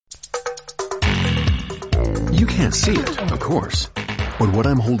You can't see it, of course. But what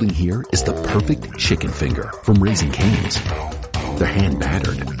I'm holding here is the perfect chicken finger from Raising Cane's. They're hand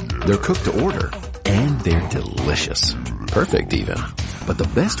battered, they're cooked to order, and they're delicious. Perfect even. But the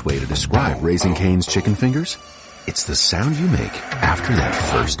best way to describe Raising Cane's chicken fingers? It's the sound you make after that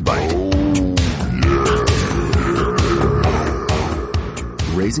first bite.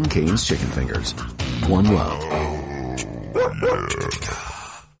 Raising Cane's chicken fingers. One love.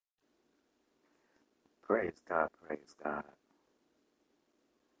 Praise God, praise God.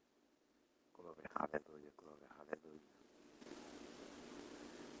 Glory, hallelujah, glory, hallelujah.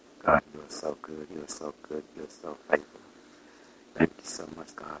 God, you are so good, you are so good, you are so faithful. Thank you so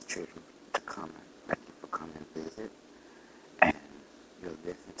much, God's children, to come. Thank you for coming and visit. And you're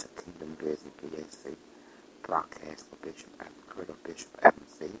listening to Kingdom Business BAC broadcast for Bishop Colonel Bishop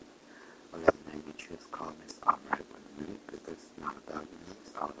Evans C. Whatever name you choose, call me. It's all right with me, because it's not about me.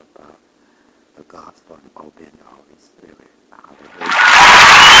 It's all about the gospel and obeying the Holy Spirit. Hallelujah.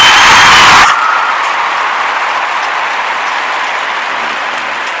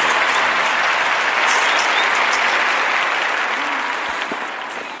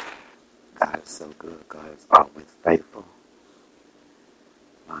 God is so good. God is always faithful.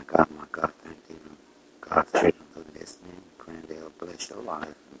 My God, thank you. God's children are listening, praying they'll bless your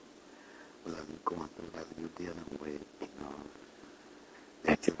life. Whatever you're going through, whatever you're dealing with,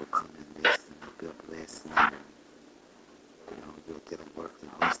 that you will come and listen, you'll be a blessing, and, you'll get a word from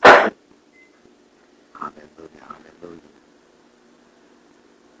the Holy Spirit. Hallelujah, hallelujah.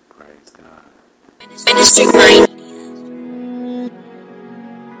 Praise God. Ministry Mind.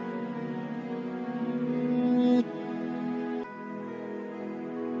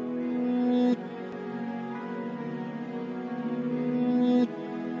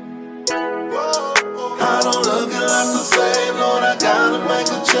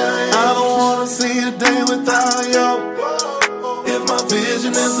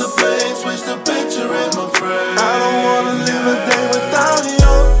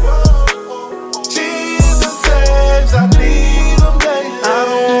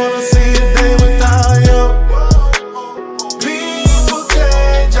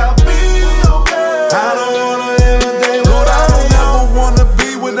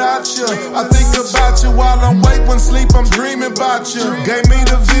 Gave me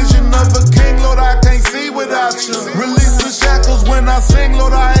the vision of a king, Lord, I can't see without you. Release the shackles when I sing,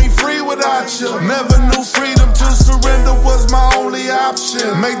 Lord, I ain't free without you. Never knew freedom to surrender was my only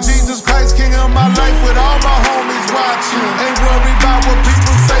option. Make Jesus Christ king of my life with all my homies watching. Ain't worried about what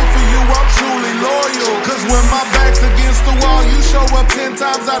people say for you, I'm truly loyal. Cause when my back's against the wall, you show up 10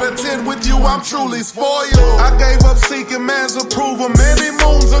 times out of 10 with you, I'm truly spoiled. I gave up seeking man's approval many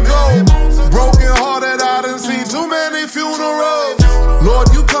moons ago. Broken hearted, I done seen too many funerals.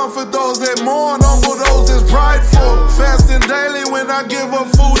 Lord, you comfort those that mourn, humble those that's prideful. Fasting daily when I give up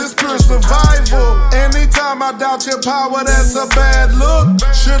food, it's pure survival. Anytime I doubt your power, that's a bad look.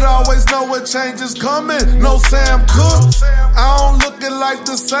 Should always know what change is coming, no Sam Cooke. I don't look at life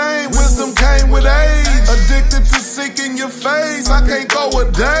the same, wisdom came with age. Addicted to seeking your face, I can't go a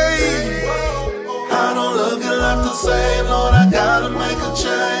day. I don't look at life the same, Lord, I gotta make a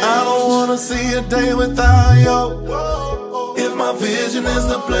change. I don't wanna see a day without you. If my vision is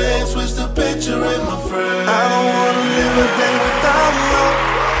the plane, switch the picture in my frame. I don't wanna live a day without you.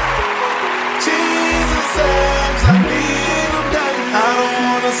 Jesus saves, I need him daily. I don't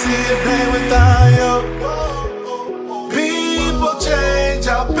wanna see a day without you. People change,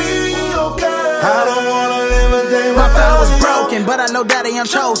 I'll be okay. I don't wanna live a day without you. My power was broken, but I know that I am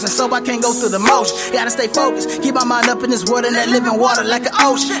chosen, so I can't go through the motion. Gotta stay focused, keep my mind up in this world and that living water like an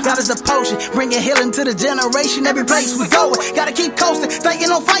ocean. God is a potion, bringing healing to the generation, every place we go. Gotta keep coasting, staying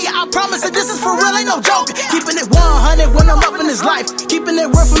on fire, I promise that this is for real, ain't no joking. Keeping it 100 when I'm up in this life, keeping it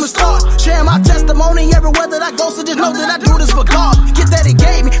real from the start. Sharing my testimony everywhere that I go, so just know that I do this for God. Get that he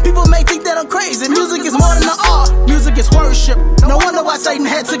gave me, people may think that I'm crazy. Music is more than an art, music is worship. No wonder why Satan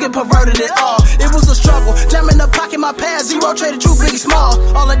had to get perverted at all. It was a struggle, jamming the pocket, my past, zero traded true, big, small.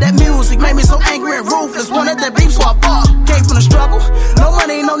 All of that music made me so angry and ruthless. Wanted that beef, so I fought. Came from the struggle, no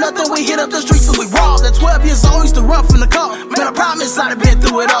money, no nothing. We hit up the streets and we robbed. At 12 years old, used to run from the car. Man, I promise I'd have been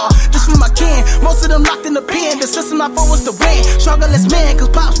through it all. Just for my kin, most of them locked in the pen. The system I fought was to win. Struggleless man, cause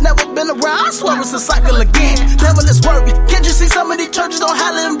pops never been around. I swear it's a cycle again. Devil is working. Can't you see some of these churches don't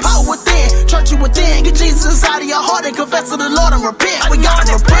have it in power within? Church you within, get Jesus inside of your heart and confess to the Lord and repent. We gotta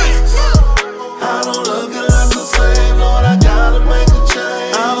repent. I don't look at life the same, Lord, I gotta make a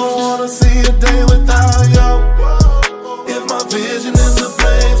change. I don't wanna see a day without you. If my vision is the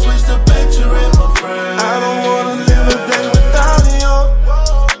plane, switch the picture in my frame. I don't wanna live a day without you.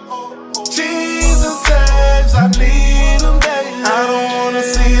 Jesus saves,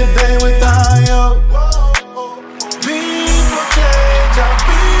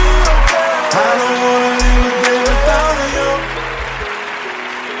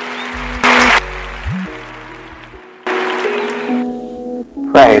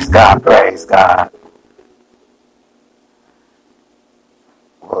 Praise God, praise God.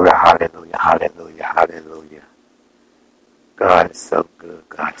 Glory, hallelujah, hallelujah, hallelujah. God is so good,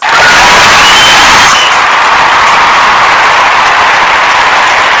 God is so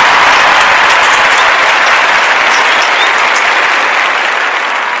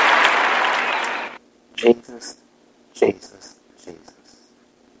good. Jesus, Jesus, Jesus.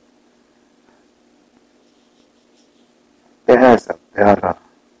 There's a better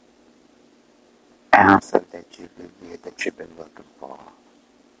answer that you can get that you've been looking for.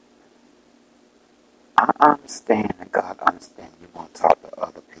 I understand, and God understands you want to talk to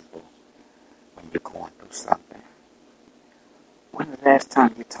other people when you're going through something. When the last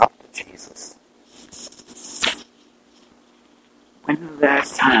time you talked to Jesus? When the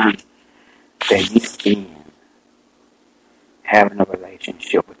last time that you spent having a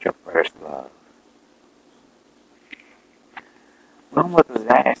relationship with your first love? When was the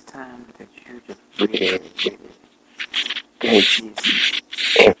last time that you just really gave Jesus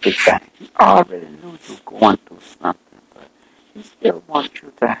everything? He already knew you were going through something, but he still wants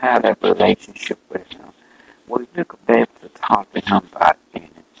you to have that relationship with him where you could be able to talk to him about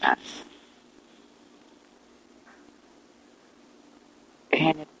anything.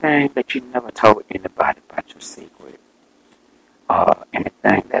 Anything that you never told anybody about your secret, or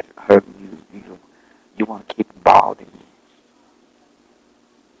anything that hurt you want to keep bothering you.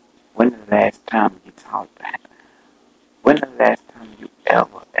 When the last time you talked to him? When the last time you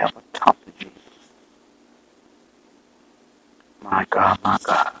ever talked to Jesus? My God,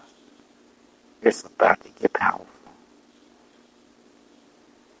 it's about to get powerful.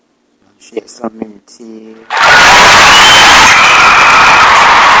 Shed so many tears.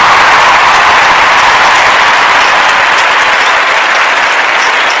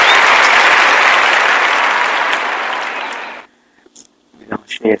 You don't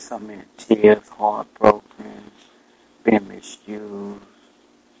shed so many tears, heartbroken, been misused,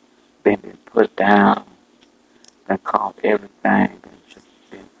 been put down, been called everything,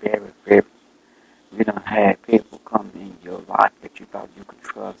 been very, very. You don't have people come in your life that you thought you could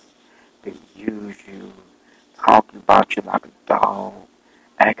trust. They use you, talking about you like a dog,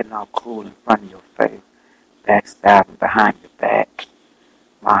 acting all cool in front of your face, backstabbing behind your back.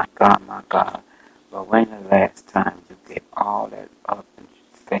 My God. But when the last time you get all that up and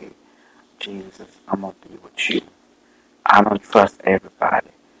say, Jesus, I'm going to be with you. I don't trust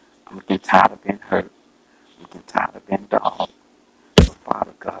everybody. I'm getting tired of being hurt. I'm getting tired of being dogged. So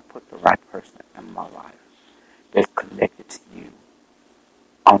Father God, put the right person in my life that's connected to you,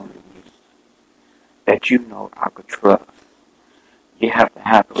 only you, that you know I could trust. You have to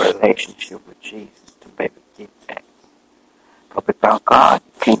have a relationship with Jesus to be able to get that. But without God,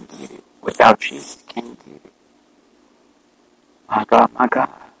 you can't get it. Without Jesus, you can't get it. My God.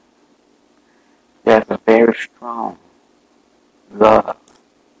 There's a very strong love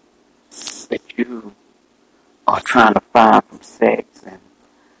that you are trying to find from sex and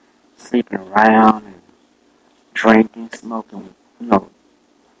sleeping around and drinking, smoking,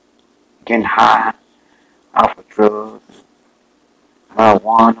 getting high off of drugs and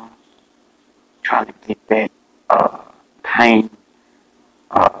marijuana, trying to get that pain,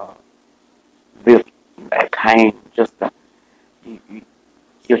 that pain, just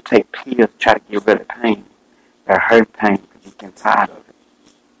you'll take pills to try to get rid of pain, that hurt pain, because you get tired of it.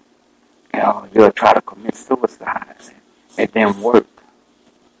 You'll try to commit suicide. It didn't work.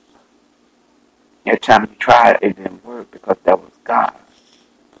 Every time you tried it didn't work because that was God.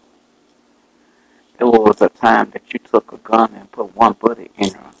 There was a time that you took a gun and put one bullet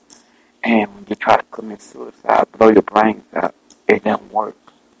in her, and when you try to commit suicide, blow your brains out, it didn't work.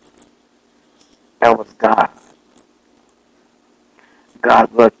 That was God.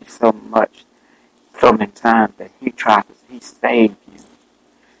 God loved you so much, so many times that He saved you.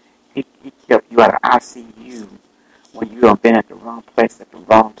 He kept you out of ICU when you have been at the wrong place at the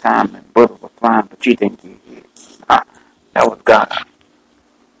wrong time and bullets were flying, but you didn't get hit. That was God.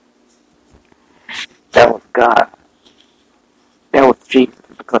 That was God. That was Jesus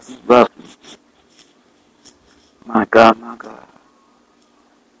because He loved you. My God.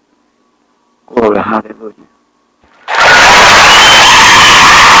 Glory, hallelujah.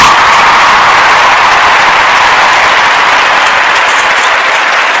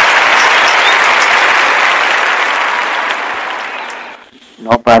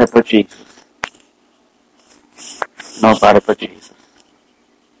 Nobody but Jesus. Nobody but Jesus.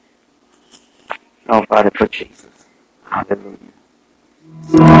 Nobody but Jesus. Hallelujah.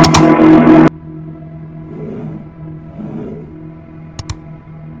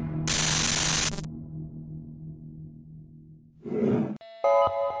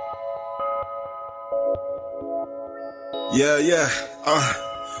 Yeah.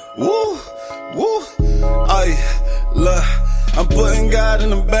 Woo. Ay, look. I'm putting God in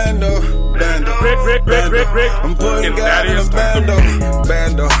the bando. Rick. I'm putting God in the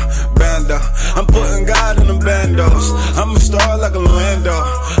bando. I'm putting God in the bandos. I'm a star like Orlando.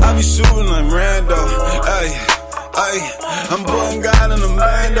 I be shooting like Rando. Ay, I'm putting God in the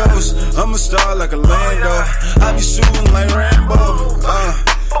bandos. I'm a star like Orlando. I be shooting like Rambo.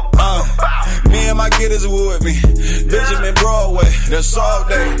 Me and my getters with me. Benjamin Broadway, that's all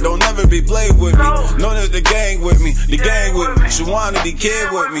day. Don't ever be played with me. Know that the gang with me. The gang with me. Shawana the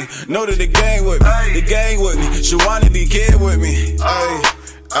kid with me. Know that the gang with me. The gang with me. Shawana the kid with me.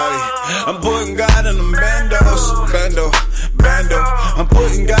 I'm putting God in them bandos. Bando. I'm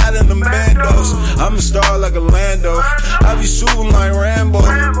putting God in them bandos. I'm a star like Orlando. I be shooting like Rambo.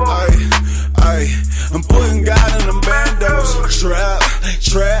 I'm putting God in them bandos.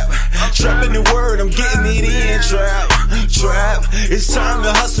 Trapping the word, I'm getting it in. Trap. It's time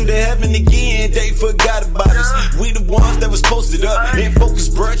to hustle to heaven again. They forgot about us. We the ones that was posted up. Ain't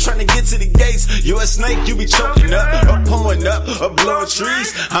focused, bruh, trying to get to the gates. You a snake, you be choking up, or pulling up, or blowing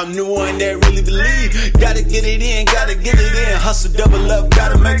trees. I'm the one that really believe. Gotta get it in. Hustle double up,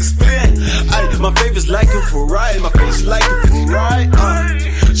 gotta make a spin. My favorite's like a Ferrari. My face like a Ferrari.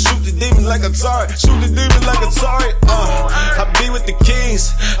 Shoot the demon like a target. I be with the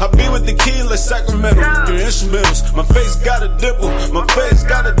kings. I be with the king like Sacramento. Get instrumentals. My face got a dimple.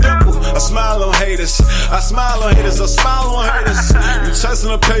 I smile on haters. You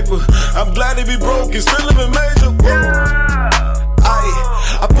chasing the paper. I'm glad to be broke and still living major.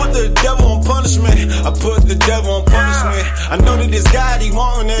 I put the devil on punishment. I know that this God, he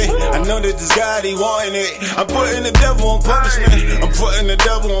wanting it. I'm putting the devil on punishment.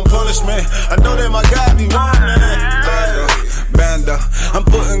 I know that my God be wanting it. Bando. I'm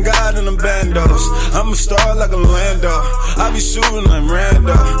putting God in the bandos. I'm a star like Orlando. I be shooting like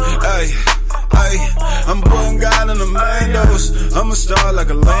Rando. I'm putting God in the bandos. I'm a star like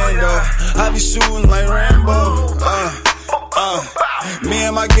Orlando. I be shooting like Rambo. Me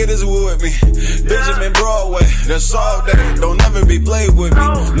and my getters with me. Benjamin Broadway, that's all day. Don't ever be played with me.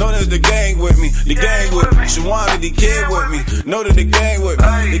 Know that the gang with me. Shawana the kid with me. Know that the gang with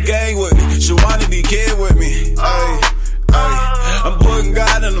me. Shawana the kid with me. I'm putting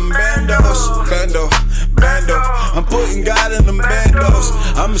God in them bandos. Bando. I'm putting God in them bandos.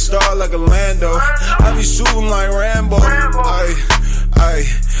 I'm a star like Orlando. I be shooting like Rambo.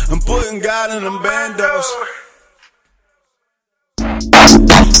 I'm putting God in them bandos.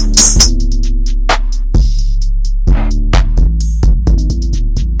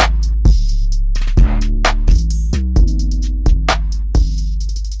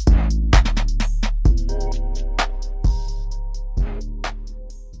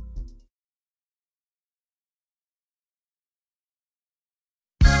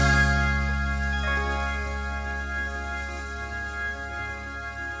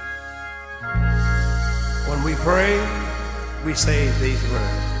 When we pray, we say these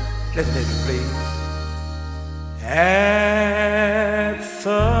words. Listen to me, please. At the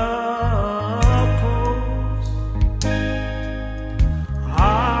close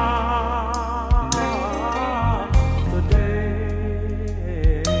of the day,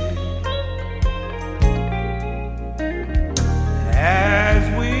 as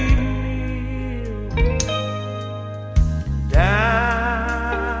we kneel down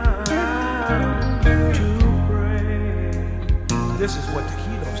to pray, this is what the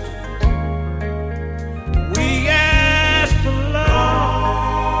keynotes do. We ask the Lord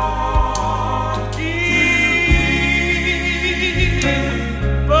to keep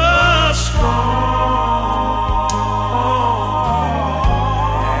us strong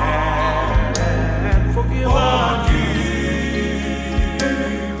and forgive us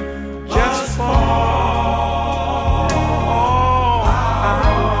just for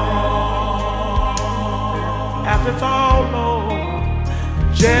after it's all over.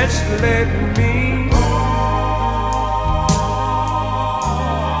 Just let me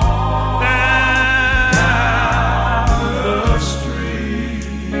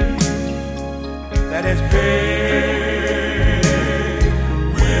is paved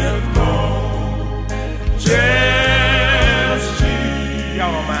with gold. Just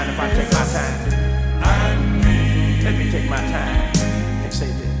y'all don't mind if I take my time? Let me take my time and say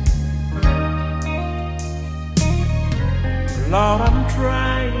this. Lord, I'm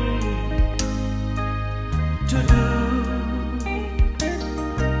trying to do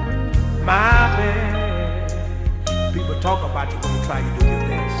my best. People talk about you when you try to do your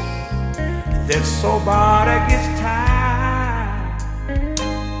best. Then somebody gets tired,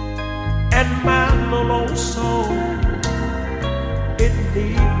 and my little old soul didn't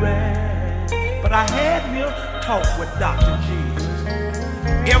need rest, but I had me a talk with Dr. Jesus.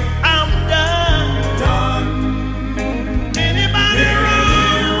 If I'm done anybody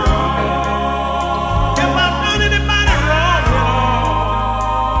wrong, if I've done anybody wrong,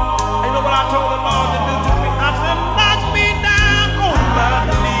 you know what I told the Lord to do to me? I said, knock me down on my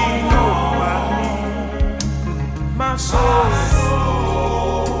knees, my soul.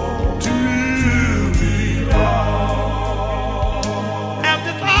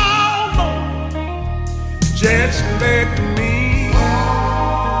 Just let me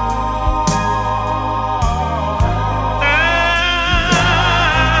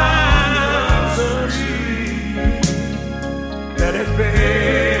let it be.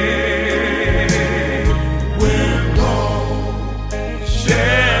 We're gone.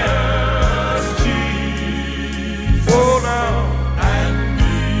 Just Jesus. Hold on. And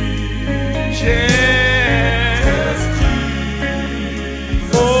me. Just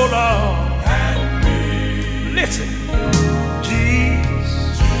Jesus. Hold on. Listen,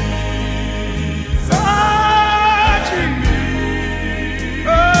 Jesus, oh, Jesus,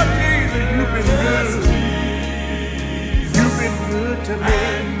 you've been good. You've been good to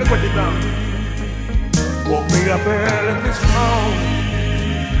me. Look what you done. Woke me up early this morning,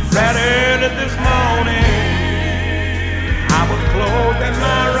 right early this morning. I was clothed in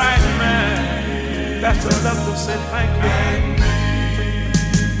my right mind. That's enough to say thank you.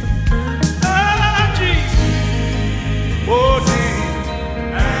 Oh, Jesus,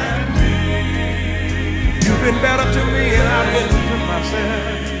 you've been better to me and I've been to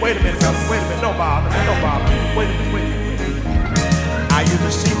myself. Wait a minute, brother. Wait a minute. Don't bother me. Don't bother me. Wait a minute. I used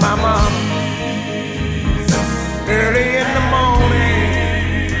to see my mama early in the morning,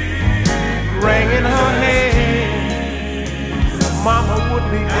 wringing her head. Mama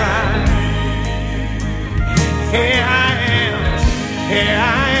would be crying. Here I am. Here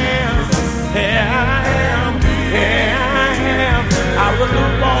I am. Here I am. Here I was a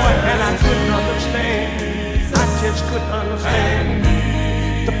little boy and I couldn't understand. I just couldn't understand.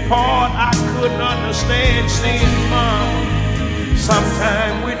 The part I couldn't understand, seeing Mama,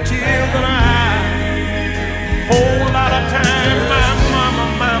 sometimes with tears in her eyes. Whole lot of time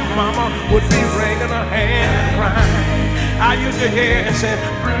my mama would be wringing her hand and crying. I used to hear and say,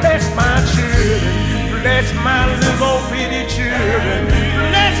 bless my children, bless my little bitty children,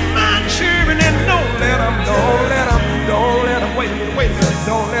 bless my children and don't let them, wait a minute,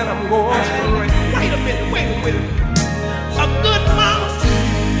 don't let them go astray. Wait a minute. A good mama,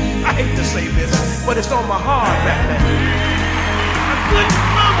 I hate to say this, but it's on my heart back there. A good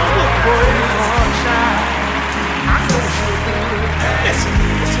mama will pray for a child. I know she'll do it.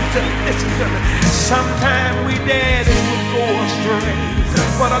 Listen to me. Sometimes we daddies would go astray,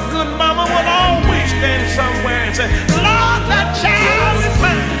 but a good mama will always stand somewhere and say, Lord, that child is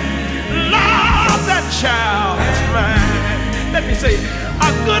mine. Lord, that child is mine. Let me say,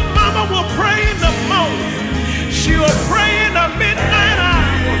 a good mama will pray in the morning. She'll pray in the midnight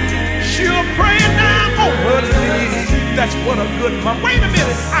hour. She'll pray down on her knees. That's what a good mama. Wait a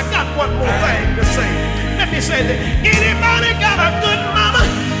minute, I got one more thing to say. Let me say that anybody got a good mama?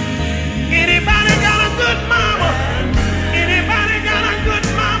 Anybody got a good mama? Anybody got a good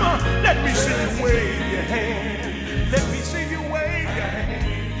mama? Let me see you wave your hand. Let me see you wave your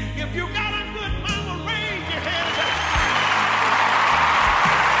hand. If you got a good mama, raise your hand.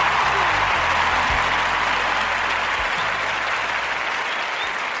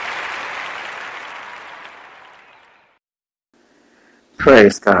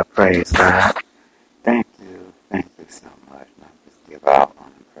 Praise God, praise God. Thank you so much. Now just give all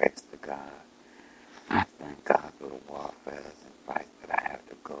honor and praise to God. I thank God for the warfare and fight that I have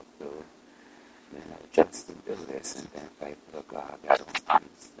to go through. Just to do this and being faithful to God, I don't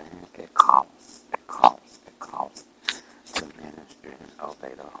understand. It costs to minister and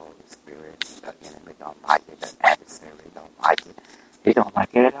obey the Holy Spirit. The enemy don't like it. The adversary don't like it. He don't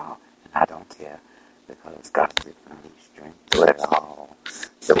like it at all. And I don't care, because God gives me strength through it all.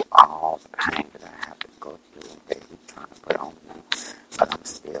 Through all the pain that I have to go through and that He's trying to put on me. But I'm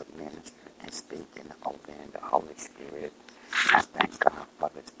still ministering and speaking and obeying the Holy Spirit. And I thank God for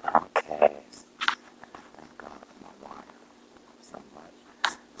this broadcast. And I thank God for my wife so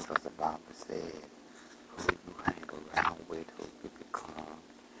much. Because the Bible said, who you hang around with, who you become.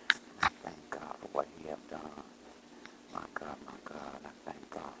 And I thank God for what He has done. My God, I thank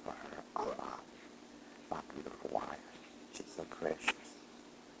God for her a lot. My beautiful wife. She's so precious.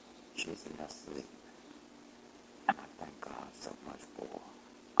 She's in her sleep. And I thank God so much for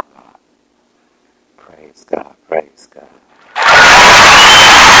a lot. Praise God, praise God.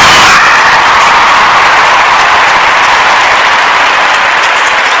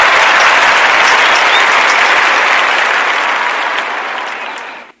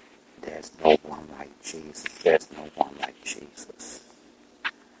 no one like Jesus. There's no one like Jesus.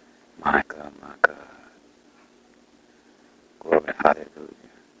 My God, my God. Glory, hallelujah.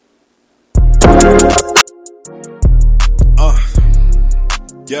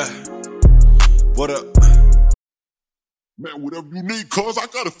 Yeah. What up? Man, whatever you need, cuz I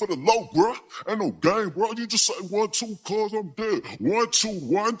got it for the low, bruh. Ain't no game, bro. You just say 1, 2, cuz I'm dead. 1, 2,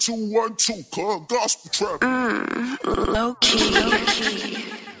 1, 2, 1, 2, cuz gospel trap. Low key.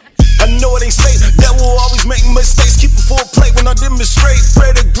 I know it ain't safe, that will always make mistakes. Keep a full plate when I demonstrate.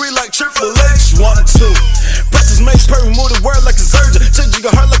 Pray to agree like Triple H. 1, 2. Practice makes perfect, move the word like a surgeon. Change your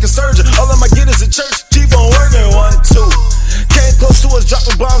heart like a surgeon. All I might get is a church. Keep on working. 1, 2. Came close to us,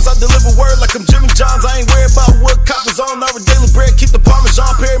 dropping bombs. I deliver word like I'm Jimmy Johns. I ain't worried about what coppers on. Our daily bread, keep the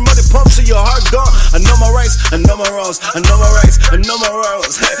Parmesan. Perry money pumps to your heart gone. I know my rights, I know my wrongs. I know my rights, I know my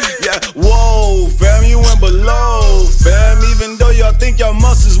wrongs. Yeah, whoa, fam, you went below, fam. Even though y'all think y'all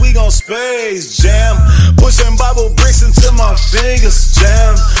monsters, we gon' space jam. Pushing Bible bricks into my fingers,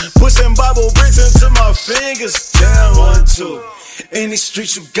 jam. Pushing Bible bricks into my fingers, jam. 1, 2. In these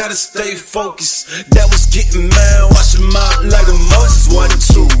streets, you gotta stay focused. That was getting mad, watch him out like a Moses. 1,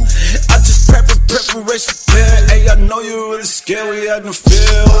 2. I just preparation prepared. Hey, I know you really scared. We had no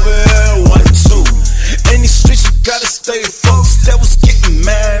fear over here. 1, 2. In these streets, you gotta stay focused. That was getting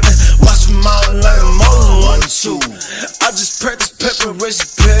mad, watch him out like a Moses. 1, 2. I just practice preparation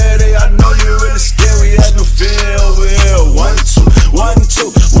prepared. Hey, I know you really scared. We had no fear over here. 1, 2. 1, 2.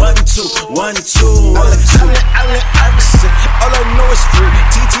 1, 2. 1, 2. 1, 2. Iverson. All I know is free.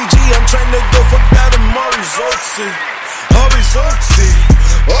 TTG, I'm trying to go for that and Horizonte.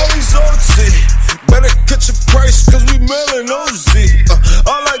 Better cut your price, cause we mailin' OZ.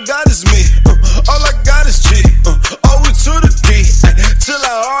 All I got is me. All I got is G. All we to the D. Till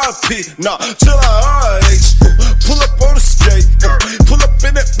I RP. Nah, till I RH. Pull up on the skate. Pull up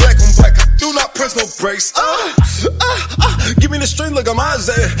in that black and black. I do not press no brakes. Give me the string like I'm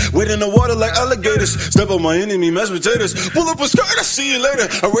Isaiah. Wade in the water like alligators. Step on my enemy, mashed potatoes. Pull up a skirt, I see you later.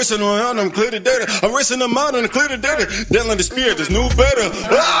 I'm racing around, I'm clear the data. I'm racing them out and clear the data. Dealing the spirit, there's new better.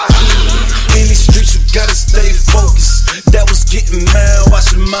 In these streets, you gotta stay focused. That was getting mad,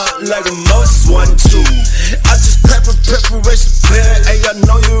 watch him out like a Moses. 1, 2. I just preparation prepared. Hey, I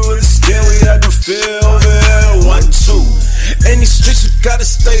know you really scared. We had no fear over here. 1, 2. In these streets, you gotta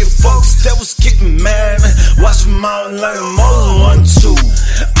stay focused. That was getting mad, watch him out like a Moses. 1, 2.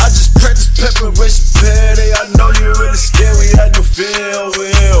 I just practice preparation prepared. Hey, I know you really scared. We had no fear over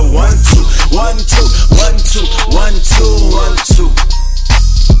here. 1, 2. 1, 2. 1, 2. 1, 2. 1, 2.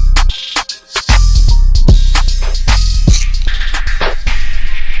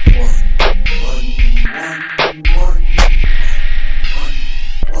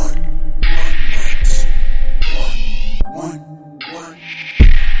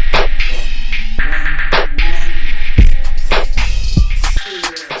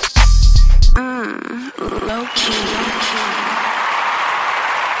 Low key.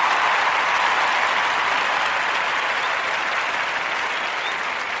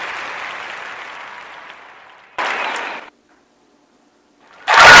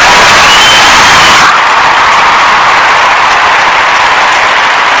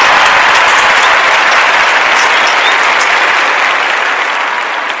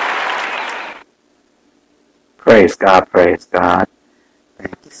 Praise God, praise God.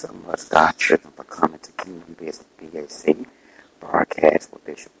 Thank you so much, God Children, for coming to Kingdom Business BAC broadcast with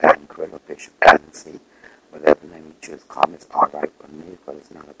Bishop Adam Grill or Bishop Adam C. Whatever name you choose, call me, it's all right with me, but it's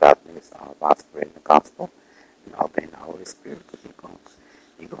not about me, it's all about spreading the gospel and obeying the Holy Spirit, because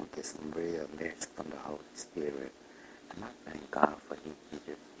you're going to get some real message from the Holy Spirit. And I thank God for He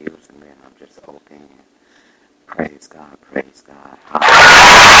just using me, and I'm just obeying. Praise God, praise God.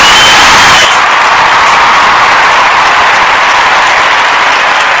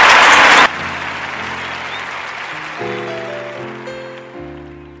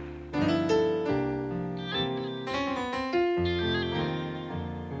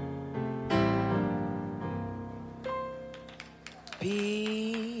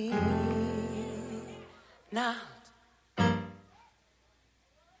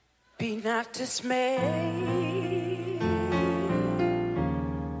 Be not dismayed.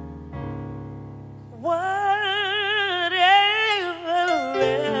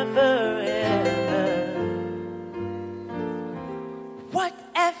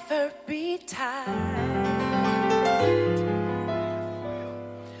 Whatever betide,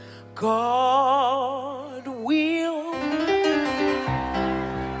 God will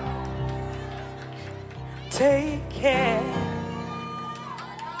take care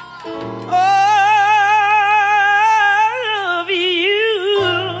of you.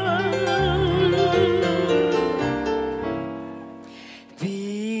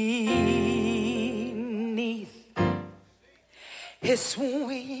 his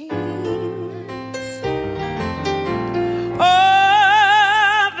wings of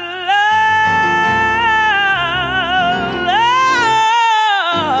love,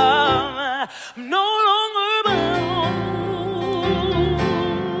 I'm no longer bound.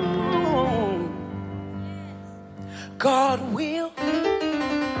 God will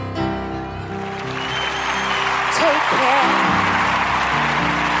take care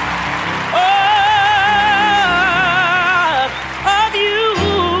of you.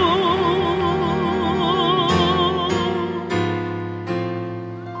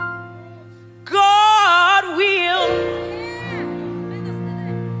 God will.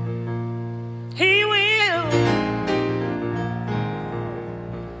 He will.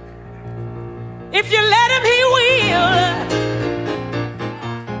 If you let him, he will.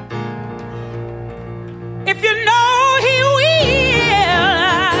 If you know he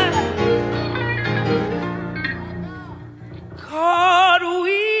will, God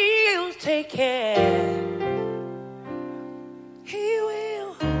will take care. He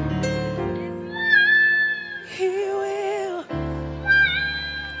will. He will.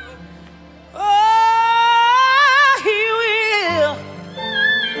 Oh, he will.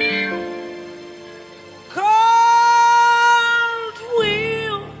 God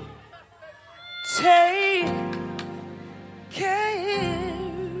will take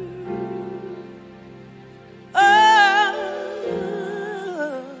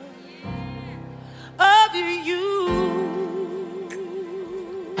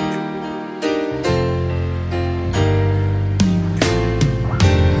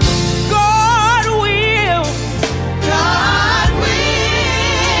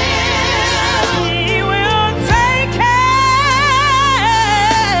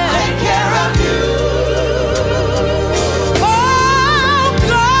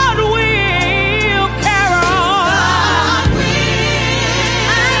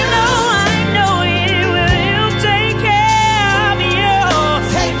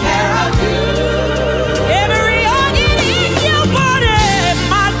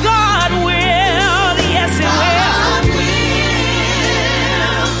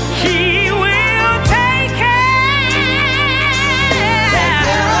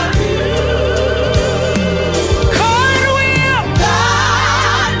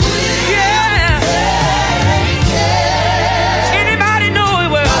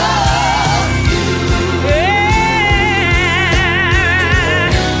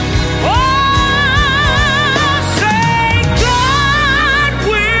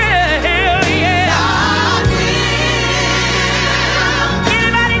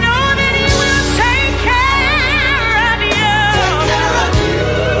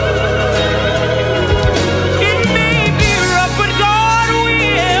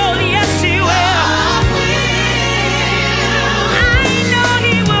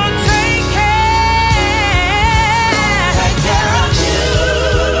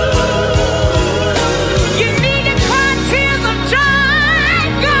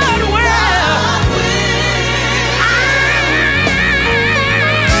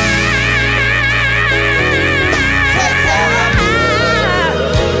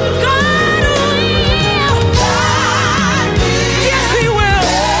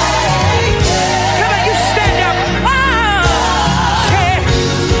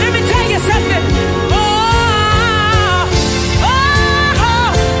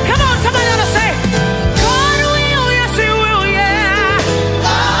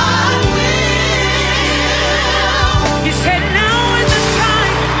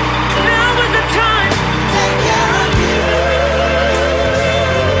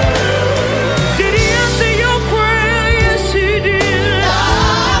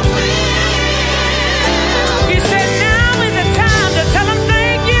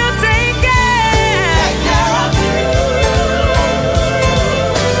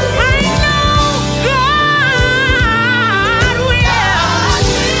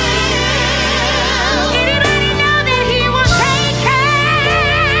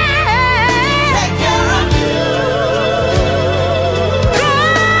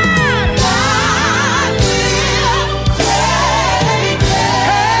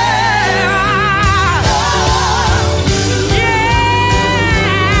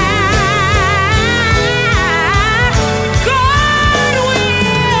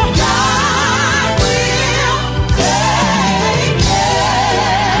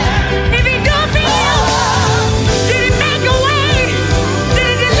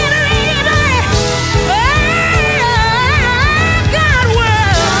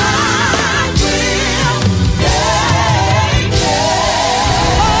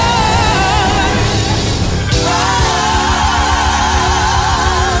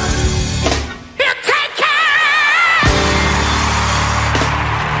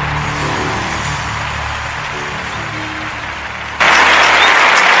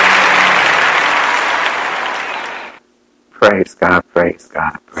God, praise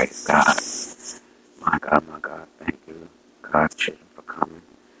God, praise God. My God, thank you, God's children, for coming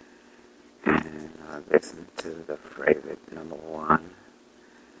and listening to the favorite number one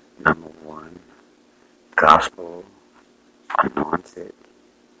gospel anointed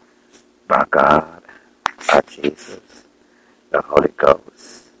by God, by Jesus, the Holy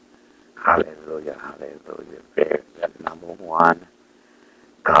Ghost. Hallelujah, hallelujah. Very the number one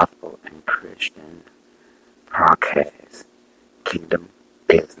gospel and Christian podcast, Kingdom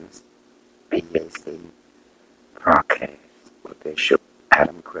Business, BAC podcast with Bishop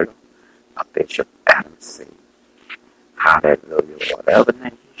Adam Criddle, or Bishop Adam C. Hallelujah. Whatever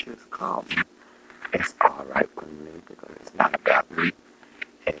name you choose to call me, it's all right with me because it's not about me.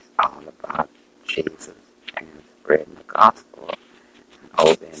 It's all about Jesus and spreading the gospel and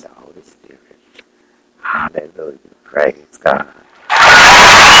obeying the Holy Spirit. Hallelujah. Praise God.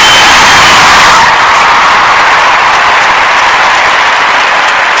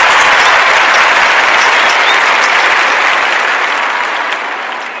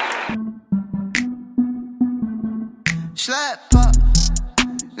 Slap pop,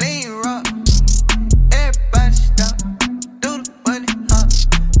 lean rock, everybody stop, do the money hop.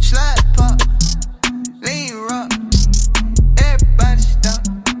 Slap pop, lean rock, everybody stop,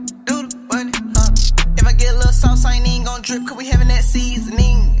 do the money hop. If I get a little sauce, I ain't even gon' drip, cause we having that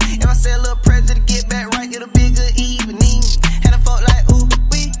seasoning. If I say a little prayer to get back right, it'll be a good evening. And I fuck like, ooh,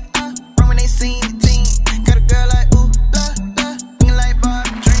 we are, from when they seen the team. Got a girl like, ooh, la, la, thinking like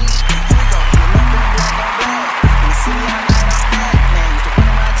Barbie Dream. Here we go, pull up in black on black. In the city, I light up back, man. Used to run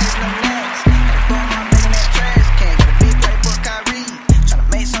around chasing them nags. Had to throw my bag in that trash can. Got a big white book I read. Tryna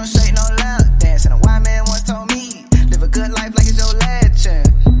make some shake, no loud dance. And a white man once told me, live a good life like it's your last chance.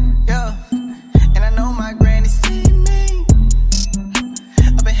 Yeah, and I know my granny see me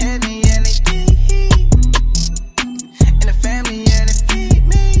up in heaven, yeah, they eat. And the family, yeah, they feed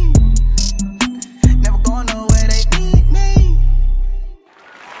me. Never going nowhere, they need me.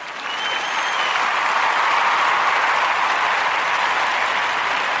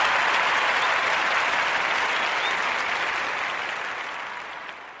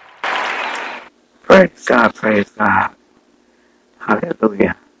 Praise God, praise God.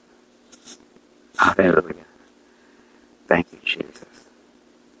 Hallelujah. Hallelujah. Thank you, Jesus.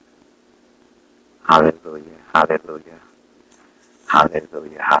 Hallelujah, hallelujah.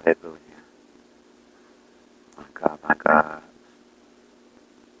 Hallelujah, hallelujah. My God, my God.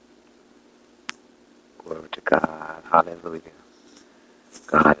 Glory to God. Hallelujah.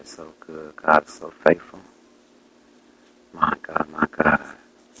 God is so good. God is so faithful. My God, my God.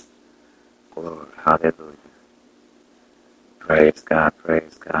 Glory, hallelujah. Praise God,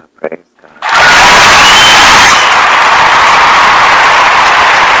 praise God, praise God.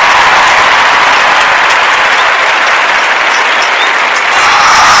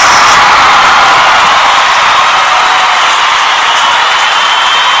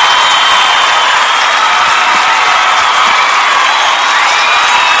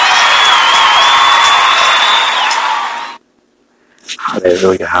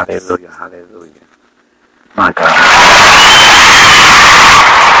 Hallelujah, hallelujah, hallelujah. My God.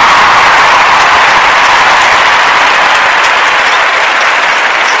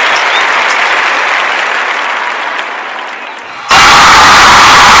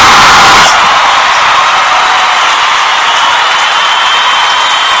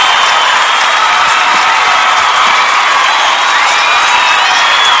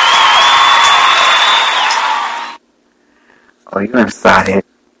 Are you excited?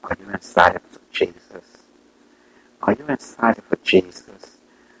 Are you excited for Jesus? Are you excited for Jesus?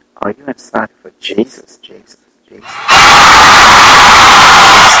 Are you excited for Jesus? Jesus, Jesus.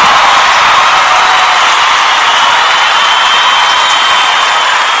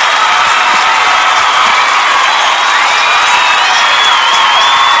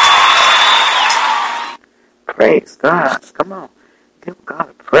 Praise God. Come on. Give God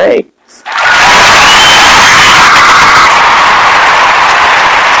a praise.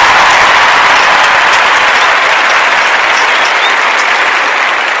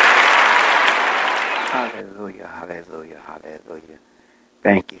 Hallelujah, hallelujah, hallelujah.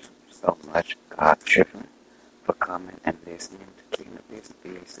 Thank you so much, God's children, for coming and listening to Kingdom Business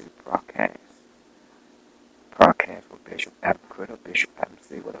BAC broadcast. Broadcast with Bishop Adam Criddle, Bishop Adam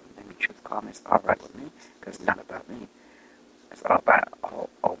C, whatever name you choose to call me, it's all right with me, because it's not about me. It's all about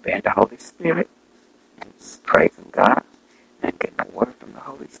obeying the Holy Spirit and praising God and getting the word from the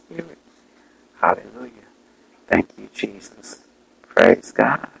Holy Spirit. Hallelujah. Thank you, Jesus. Praise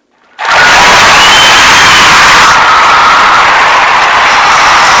God.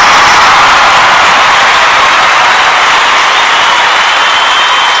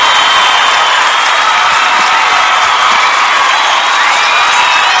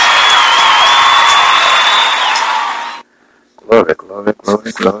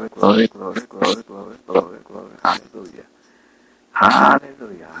 Glory, glory, glory, glory, glory, glory, glory, glory. Hallelujah.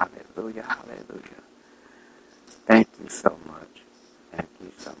 Hallelujah, hallelujah, hallelujah. Thank you so much. Thank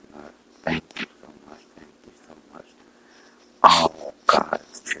you so much. Thank you so much. Thank you so much. All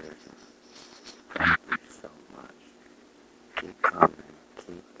God's children. Thank you so much. Keep coming.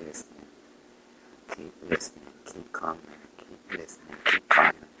 Keep listening. Keep listening. Keep coming. Keep listening. Keep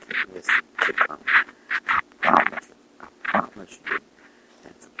coming. Keep listening. Keep coming. I promise you,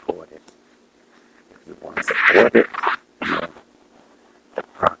 and support it. If you want to support it, the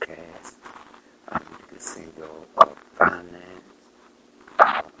broadcast, you can send your finance.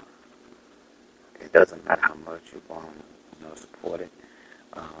 It doesn't matter how much you want to support it.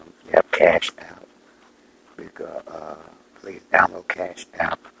 If you have Cash App, you can please download Cash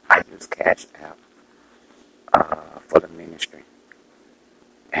App. I use Cash App for the ministry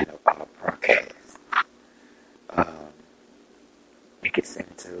and our broadcast. You can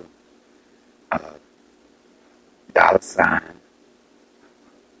send to $,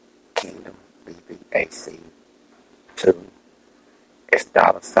 Kingdom BBAC 2. It's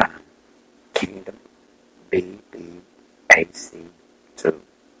 $, Kingdom BBAC 2.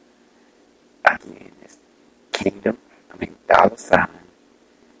 Again, it's $,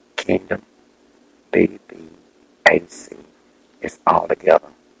 Kingdom BBAC. It's all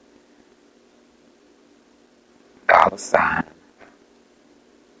together. $,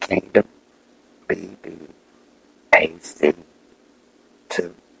 Kingdom BBAC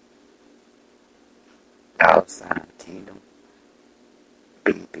 2. $, Kingdom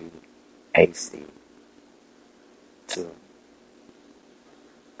BBAC 2.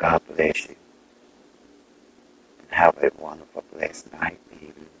 God bless you. And have a wonderful, blessed night,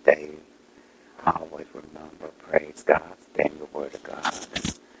 evening, day. Always remember, praise God, stand your word of God.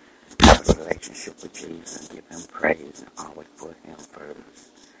 Have a relationship with Jesus and give him praise and always put him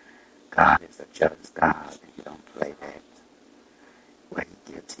first. God is a just God, and you don't play that. What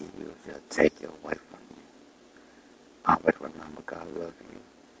he gives to you, he'll take you away from you. Always remember, God loves you,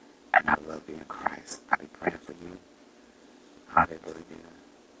 and I love you in Christ. I'll be praying for you. Hallelujah.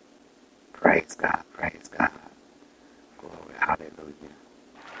 Praise God, praise God. Glory, hallelujah.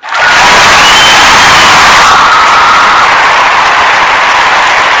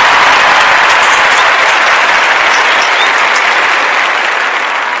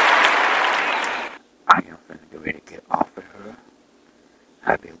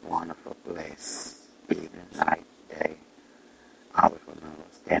 Have a wonderful, blessed evening, night, day. Always remember,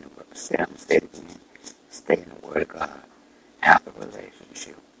 stay in the Word of God. Have a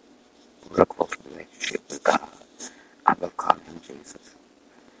relationship, real close relationship with God. I love calling him Jesus.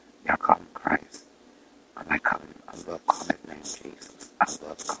 Y'all call him Christ. I love calling his name Jesus. I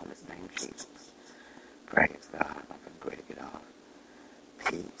love calling his name Jesus. Praise God. I'm going to get off.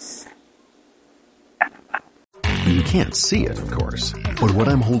 Peace. And I'm out. You can't see it, of course, but what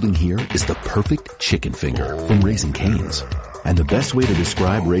I'm holding here is the perfect chicken finger from Raising Cane's. And the best way to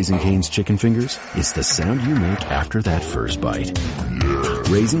describe Raising Cane's chicken fingers is the sound you make after that first bite.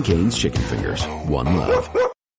 Raising Cane's chicken fingers. One love.